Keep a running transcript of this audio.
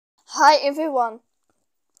Hi everyone,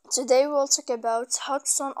 today we'll talk about how to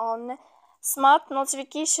turn on smart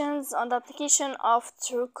notifications on the application of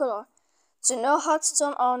TrueCaller. To know how to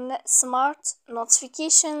turn on smart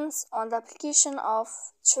notifications on the application of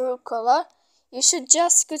TrueCaller, you should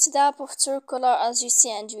just go to the app of TrueCaller as you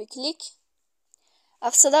see and you click.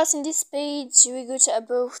 After that, in this page, you will go to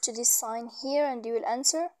above to this sign here and you will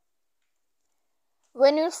enter.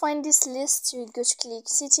 When you'll find this list, you will go to click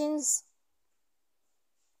settings.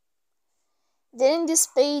 Then in this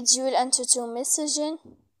page you will enter to messaging.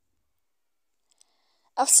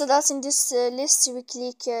 After that, in this list you will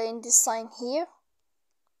click in this sign here.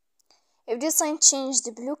 If this sign changed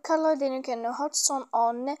the blue color, then you can know how to turn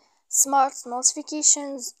on smart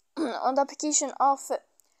notifications on the application of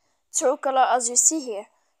TrueCaller as you see here.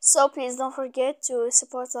 So please don't forget to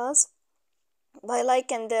support us by like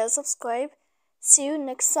and subscribe. See you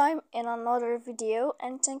next time in another video,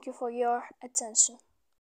 and thank you for your attention.